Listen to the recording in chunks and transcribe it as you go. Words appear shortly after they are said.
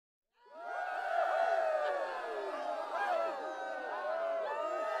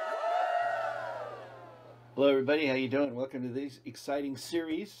Hello, everybody. How you doing? Welcome to this exciting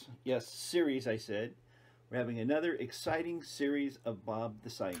series. Yes, series. I said we're having another exciting series of Bob the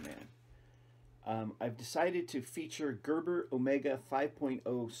Sign Man. I've decided to feature Gerber Omega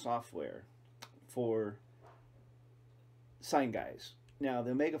 5.0 software for sign guys. Now,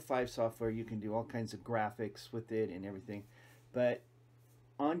 the Omega 5 software, you can do all kinds of graphics with it and everything, but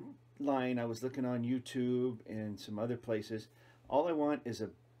online, I was looking on YouTube and some other places. All I want is a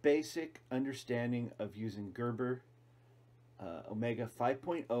basic understanding of using Gerber Omega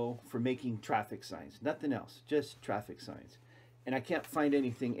 5.0 for making traffic signs. Nothing else, just traffic signs. And I can't find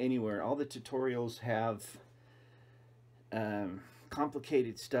anything anywhere. All the tutorials have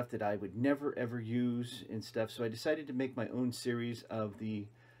complicated stuff that I would never ever use and stuff. So I decided to make my own series of the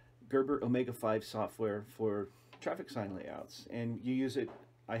Gerber Omega 5 software for traffic sign layouts. And you use it,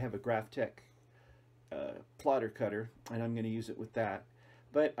 I have a GraphTech plotter cutter, and I'm going to use it with that.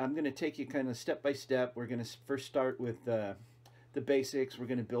 But I'm going to take you kind of step by step. We're going to first start with the basics. We're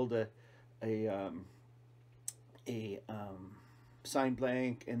going to build a sign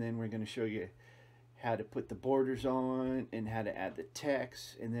blank, and then we're going to show you how to put the borders on and how to add the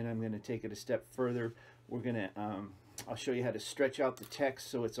text. And then I'm going to take it a step further. We're going to I'll show you how to stretch out the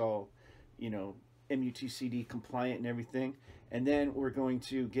text so it's all, MUTCD compliant and everything. And then we're going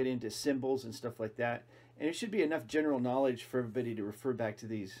to get into symbols and stuff like that. And it should be enough general knowledge for everybody to refer back to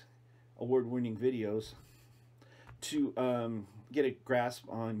these award-winning videos to get a grasp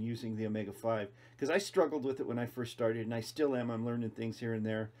on using the Omega 5. Because I struggled with it when I first started, and I still am. I'm learning things here and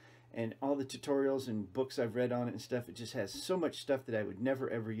there. And all the tutorials and books I've read on it and stuff, it just has so much stuff that I would never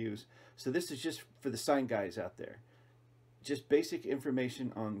ever use. So this is just for the sign guys out there. Just basic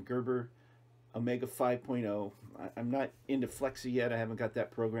information on Gerber Omega 5.0. I'm not into Flexi yet. I haven't got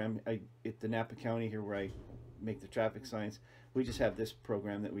that program. At the Napa County here where I make the traffic signs, we just have this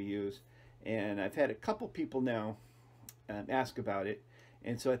program that we use. And I've had a couple people now ask about it.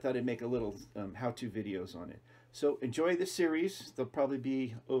 And so I thought I'd make a little how-to videos on it. So enjoy the series. There'll probably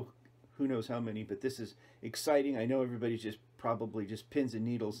be, who knows how many, but this is exciting. I know everybody's just probably just pins and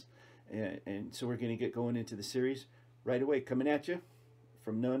needles. And so we're going to get going into the series right away. Coming at you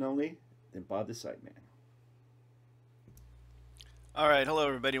from none only than Bob the Sign Man. All right, hello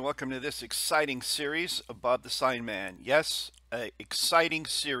everybody. Welcome to this exciting series of Bob the Sign Man. Yes, an exciting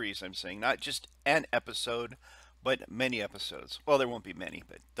series, I'm saying. Not just an episode, but many episodes. Well, there won't be many,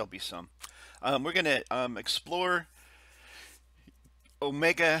 but there'll be some. We're going to explore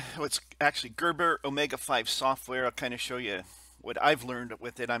what's actually Gerber Omega 5 software. I'll kind of show you what I've learned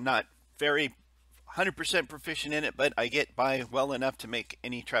with it. I'm not very 100% proficient in it, but I get by well enough to make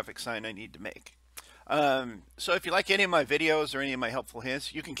any traffic sign I need to make. So if you like any of my videos or any of my helpful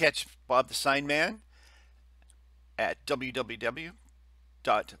hints, you can catch Bob the Sign Man at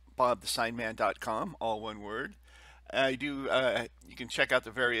www.bobthesignman.com, all one word. You can check out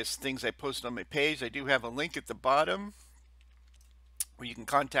the various things I post on my page. I do have a link at the bottom where you can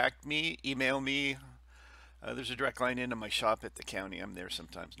contact me, email me. There's a direct line into my shop at the county. I'm there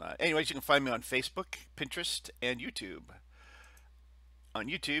sometimes not. Anyways, you can find me on Facebook, Pinterest, and YouTube. On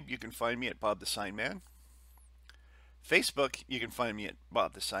YouTube, you can find me at Bob the Sign Man. Facebook, you can find me at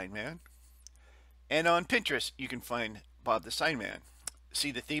Bob the Sign Man. And on Pinterest, you can find Bob the Sign Man.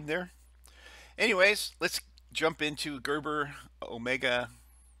 See the theme there? Anyways, let's jump into Gerber Omega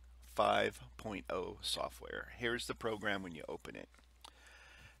 5.0 software. Here's the program when you open it.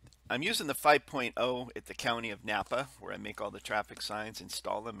 I'm using the 5.0 at the county of Napa, where I make all the traffic signs,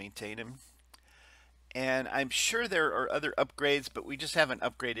 install them, maintain them. And I'm sure there are other upgrades, but we just haven't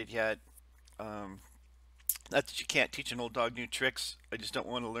upgraded yet. Not that you can't teach an old dog new tricks. I just don't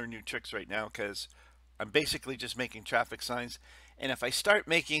want to learn new tricks right now because I'm basically just making traffic signs. And if I start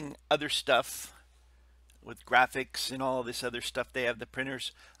making other stuff with graphics and all this other stuff they have, the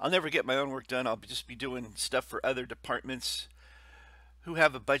printers, I'll never get my own work done. I'll just be doing stuff for other departments who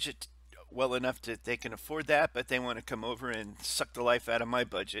have a budget well enough that they can afford that, but they want to come over and suck the life out of my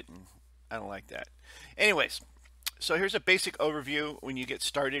budget, and I don't like that. Anyways, so here's a basic overview. When you get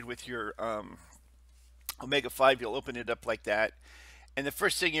started with your Omega 5, you'll open it up like that. And the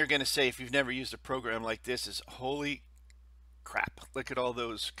first thing you're going to say if you've never used a program like this is, holy crap, look at all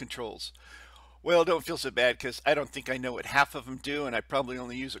those controls. Well, don't feel so bad because I don't think I know what half of them do, and I probably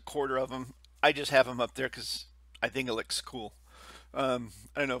only use a quarter of them. I just have them up there because I think it looks cool. I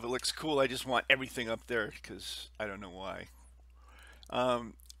don't know if it looks cool. I just want everything up there because I don't know why.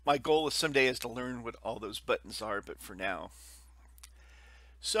 My goal is someday is to learn what all those buttons are, but for now.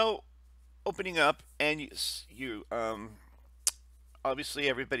 So opening up, and you obviously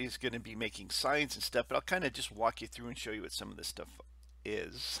everybody's going to be making signs and stuff, but I'll kind of just walk you through and show you what some of this stuff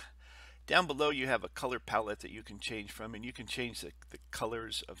is. Down below you have a color palette that you can change from, and you can change the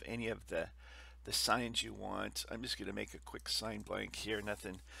colors of any of the signs you want. I'm just going to make a quick sign blank here,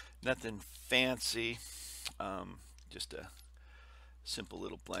 nothing fancy, just a simple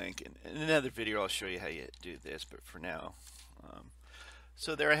little blank. And in another video I'll show you how you do this, but for now,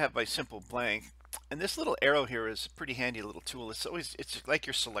 so there I have my simple blank. And this little arrow here is a pretty handy little tool. It's like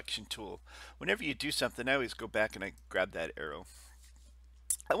your selection tool. Whenever you do something, I always go back and I grab that arrow.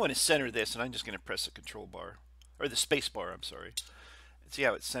 I want to center this, and I'm just going to press the control bar, or the space bar, I'm sorry. And see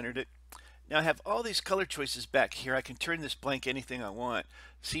how it centered it? Now I have all these color choices back here. I can turn this blank anything I want.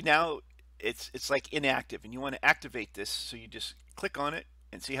 See, now it's like inactive, and you want to activate this, so you just click on it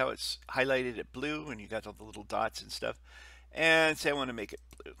and see how it's highlighted at blue, and you got all the little dots and stuff. And say I want to make it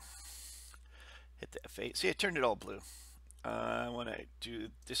blue. Hit the F8. See, it turned it all blue. I want to do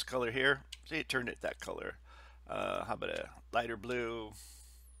this color here. See, it turned it that color. How about a lighter blue,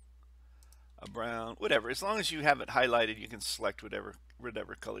 a brown, whatever. As long as you have it highlighted, you can select whatever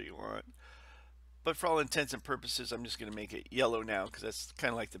color you want. But for all intents and purposes, I'm just going to make it yellow now, because that's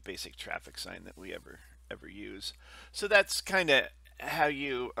kind of like the basic traffic sign that we ever use. So that's kind of how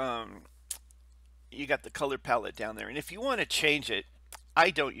you you got the color palette down there. And if you want to change it,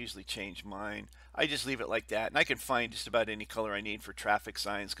 I don't usually change mine. I just leave it like that, and I can find just about any color I need for traffic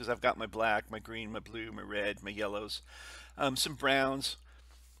signs, because I've got my black, my green, my blue, my red, my yellows, some browns.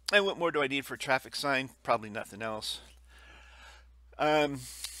 And what more do I need for a traffic sign? Probably nothing else.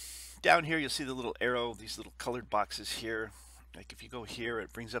 Down here you'll see the little arrow, these little colored boxes here. Like if you go here,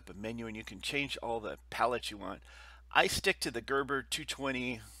 it brings up a menu, and you can change all the palettes you want. I stick to the Gerber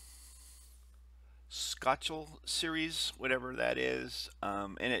 220 Scotchel series, whatever that is,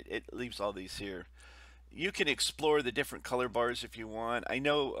 and it leaves all these here. You can explore the different color bars if you want. I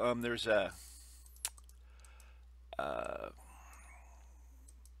know there's a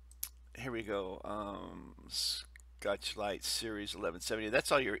here we go, Scotchlight series 1170.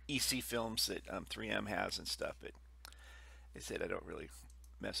 That's all your EC films that 3M has and stuff. But they said I don't really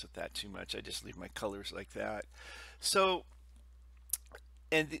mess with that too much. I just leave my colors like that. So,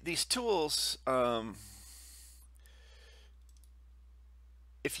 and these tools,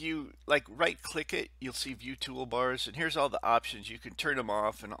 if you like right click it, you'll see view toolbars, and here's all the options. You can turn them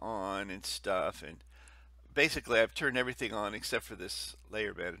off and on and stuff. And basically I've turned everything on except for this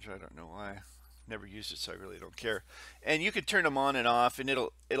layer manager. I don't know why. Never used it, so I really don't care. And you can turn them on and off, and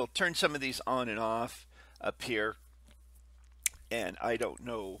it'll turn some of these on and off up here. And I don't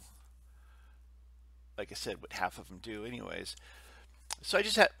know, like I said, what half of them do anyways. So I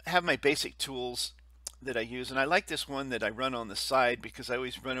just have my basic tools that I use, and I like this one that I run on the side, because I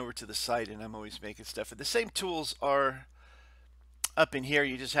always run over to the side and I'm always making stuff. And the same tools are up in here.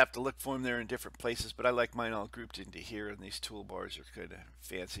 You just have to look for them. They're in different places, but I like mine all grouped into here, and these toolbars are kind of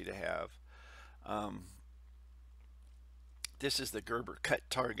fancy to have. This is the Gerber Cut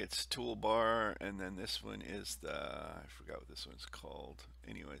Targets toolbar, and then this one is the, I forgot what this one's called.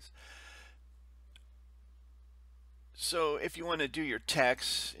 Anyways, so if you want to do your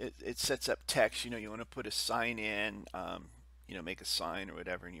text, it sets up text. You know, you want to put a sign in, you know, make a sign or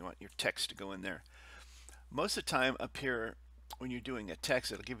whatever, and you want your text to go in there. Most of the time up here, when you're doing a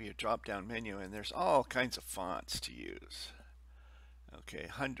text, it'll give you a drop-down menu, and there's all kinds of fonts to use. Okay,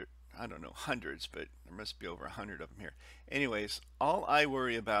 I don't know, hundreds, but there must be over 100 of them here. Anyways, all I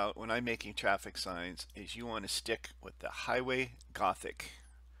worry about when I'm making traffic signs is you want to stick with the Highway Gothic.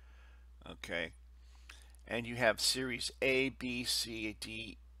 Okay, and you have series A, B, C,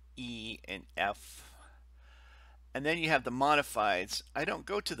 D, E, and F. And then you have the modifieds. I don't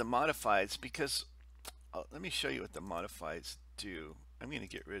go to the modifieds because, let me show you what the modifieds do. I'm going to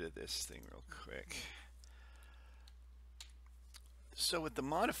get rid of this thing real quick. So what the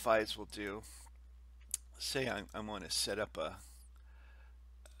modifieds will do, say I want to set up a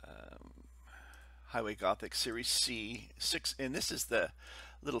Highway Gothic Series C 6, and this is the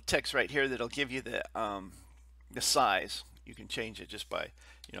little text right here that'll give you the size. You can change it just by,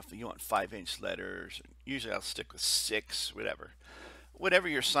 you know, if you want 5-inch letters. Usually I'll stick with 6, whatever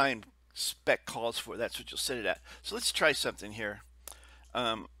your sign spec calls for. That's what you'll set it at. So let's try something here.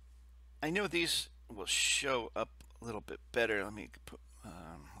 I know these will show up a little bit better. Let me put,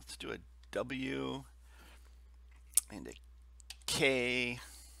 let's do a W and a K,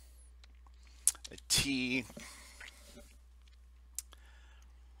 a T,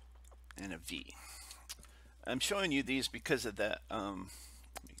 and a V. I'm showing you these because of the,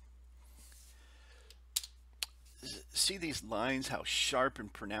 see these lines, how sharp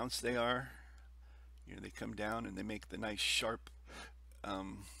and pronounced they are? You know, they come down and they make the nice sharp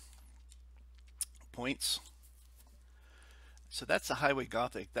points. So that's the Highway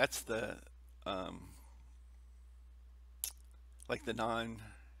Gothic. That's the like the non-revised.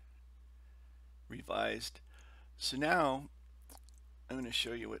 So now I'm going to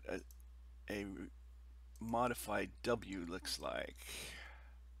show you what a modified W looks like.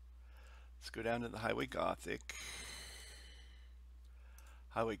 Let's go down to the Highway Gothic.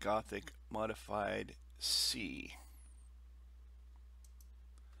 Highway Gothic modified C.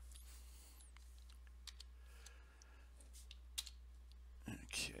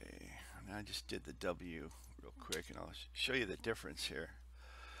 Okay, now I just did the W real quick and I'll show you the difference here.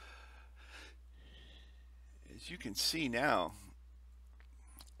 As you can see now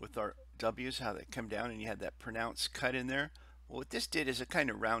with our W's, how they come down and you had that pronounced cut in there. Well, what this did is it kind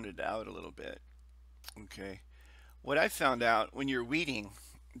of rounded out a little bit. Okay, what I found out when you're weeding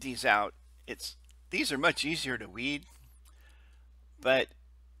these out, these are much easier to weed, but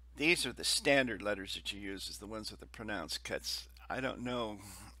these are the standard letters that you use, is the ones with the pronounced cuts. I don't know,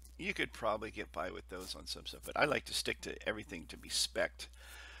 you could probably get by with those on some stuff, but I like to stick to everything to be spec'd.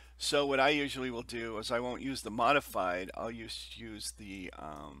 So what I usually will do is I won't use the modified, I'll use the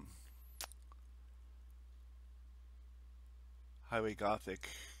Highway Gothic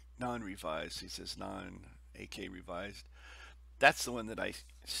non-revised. He says non-AK revised. That's the one that I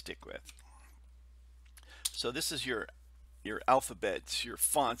stick with. So this is your alphabets, your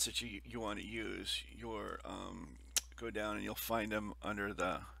fonts that you want to use. Your go down and you'll find them under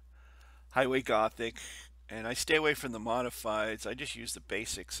the Highway Gothic, and I stay away from the modifieds. I just use the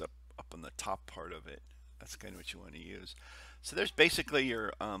basics up on the top part of it. That's kind of what you want to use. So there's basically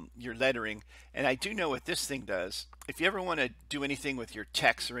your lettering, and I do know what this thing does. If you ever want to do anything with your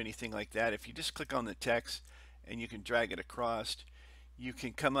text or anything like that, if you just click on the text and you can drag it across, you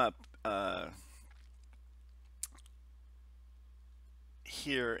can come up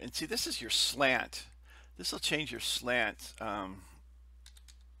here and see, this is your slant. This will change your slant. Let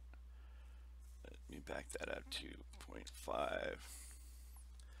me back that up to 0.5.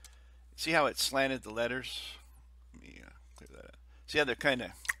 See how it slanted the letters? Let me clear that up. See how they're kind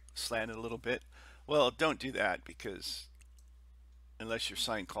of slanted a little bit? Well, don't do that, because unless your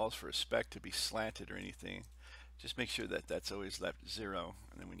sign calls for a spec to be slanted or anything, just make sure that that's always left 0,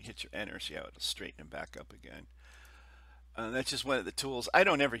 and then when you hit your enter, see how it'll straighten them back up again. That's just one of the tools. I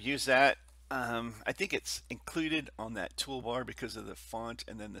don't ever use that. I think it's included on that toolbar because of the font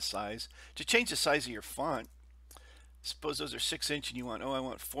and then the size. To change the size of your font, suppose those are 6-inch and you want, I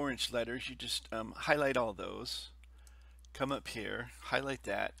want 4-inch letters. You just highlight all those, come up here, highlight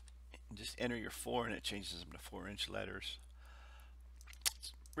that, and just enter your 4, and it changes them to 4-inch letters.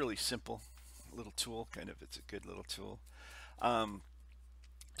 It's really simple little tool, kind of. It's a good little tool. So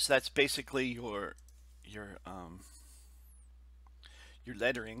that's basically your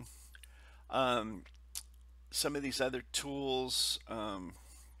lettering. Some of these other tools,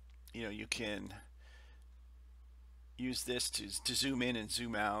 you know, you can use this to zoom in and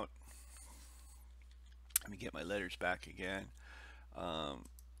zoom out. Let me get my letters back again. So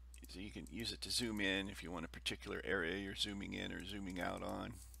you can use it to zoom in if you want a particular area you're zooming in or zooming out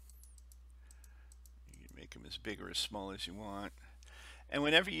on. You can make them as big or as small as you want. And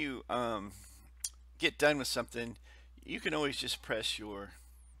whenever you get done with something, you can always just press your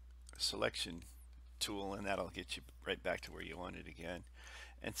selection tool, and that'll get you right back to where you want it again.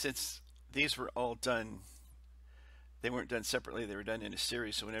 And since these were all done, they weren't done separately, they were done in a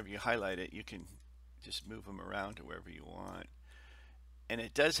series, so whenever you highlight it, you can just move them around to wherever you want. And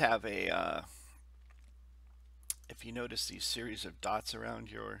it does have a if you notice these series of dots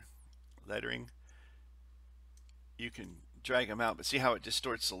around your lettering, you can drag them out, but see how it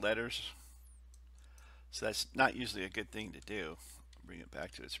distorts the letters? So that's not usually a good thing to do. Bring it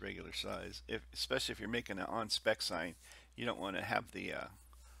back to its regular size. Especially if you're making an on-spec sign, you don't want to have the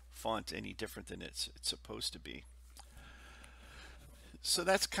font any different than it's supposed to be. So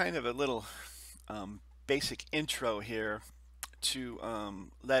that's kind of a little basic intro here to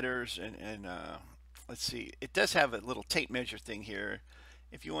letters, and let's see, it does have a little tape measure thing here.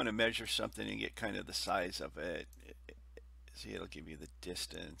 If you want to measure something and get kind of the size of it, see, it'll give you the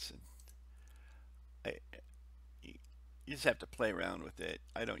distance, and you just have to play around with it.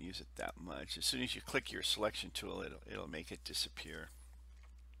 I don't use it that much. As soon as you click your selection tool, it'll make it disappear.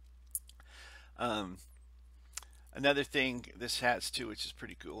 Another thing this has too, which is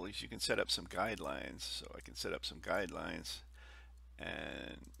pretty cool, is you can set up some guidelines. So I can set up some guidelines,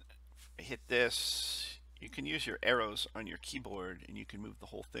 and if I hit this, you can use your arrows on your keyboard and you can move the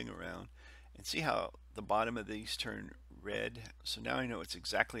whole thing around, and see how the bottom of these turn red. So now I know it's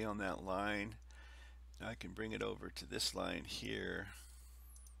exactly on that line. Now I can bring it over to this line here.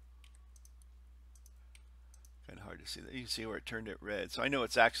 Kind of hard to see that. You can see where it turned it red. So I know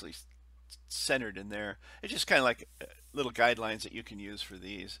it's actually centered in there. It's just kind of like little guidelines that you can use for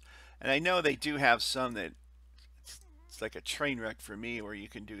these. And I know they do have some that it's like a train wreck for me, where you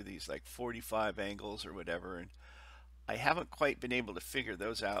can do these like 45 angles or whatever, and I haven't quite been able to figure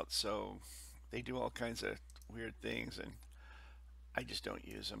those out. So they do all kinds of weird things, and I just don't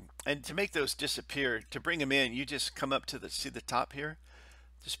use them. And to make those disappear, to bring them in, you just come up to the, see the top here?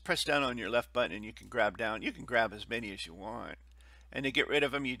 Just press down on your left button and you can grab down. You can grab as many as you want. And to get rid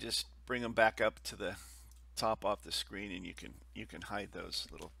of them, you just bring them back up to the top off the screen, and you can hide those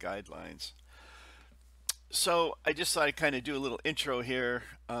little guidelines. So I just thought I'd kind of do a little intro here.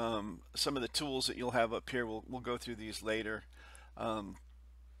 Some of the tools that you'll have up here, we'll go through these later.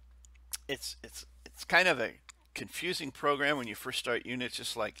 It's kind of a confusing program when you first start Units,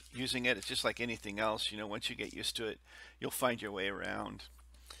 just like using it. It's just like anything else. You know, once you get used to it, you'll find your way around.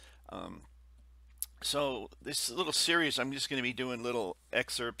 So this little series, I'm just going to be doing little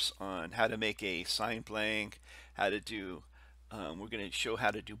excerpts on how to make a sign blank, how to do, we're going to show how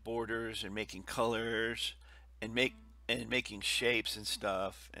to do borders and making colors and making shapes and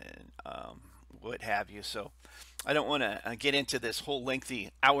stuff, and what have you. So I don't want to get into this whole lengthy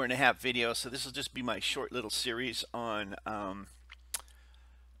hour-and-a-half video, so this will just be my short little series on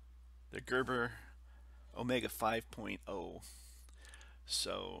the Gerber Omega 5.0.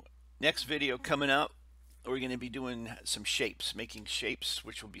 So next video coming up, we're going to be doing some shapes, making shapes,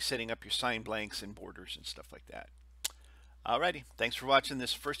 which will be setting up your sign blanks and borders and stuff like that. Alrighty, thanks for watching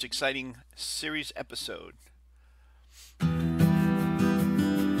this first exciting series episode.